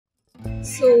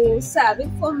So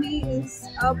SAVIC for me is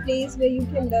a place where you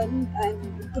can learn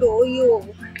and grow your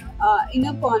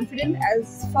inner confidence.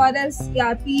 As far as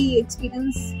ERP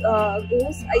experience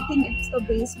goes, I think it's the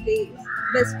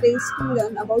best place to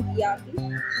learn about ERP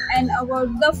and about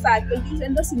the faculties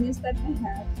and the seniors that we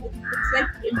have. It's like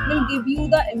it will give you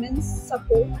the immense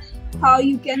support how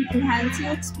you can enhance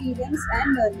your experience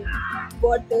and learning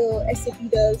what SAP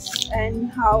does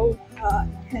and how it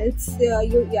helps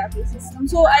your ERP system.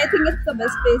 So I think it's the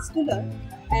best place to learn,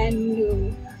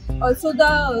 and also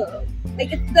the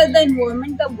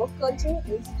environment, the work culture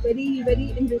is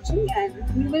very enriching, and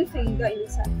you will feel the inner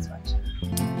satisfaction.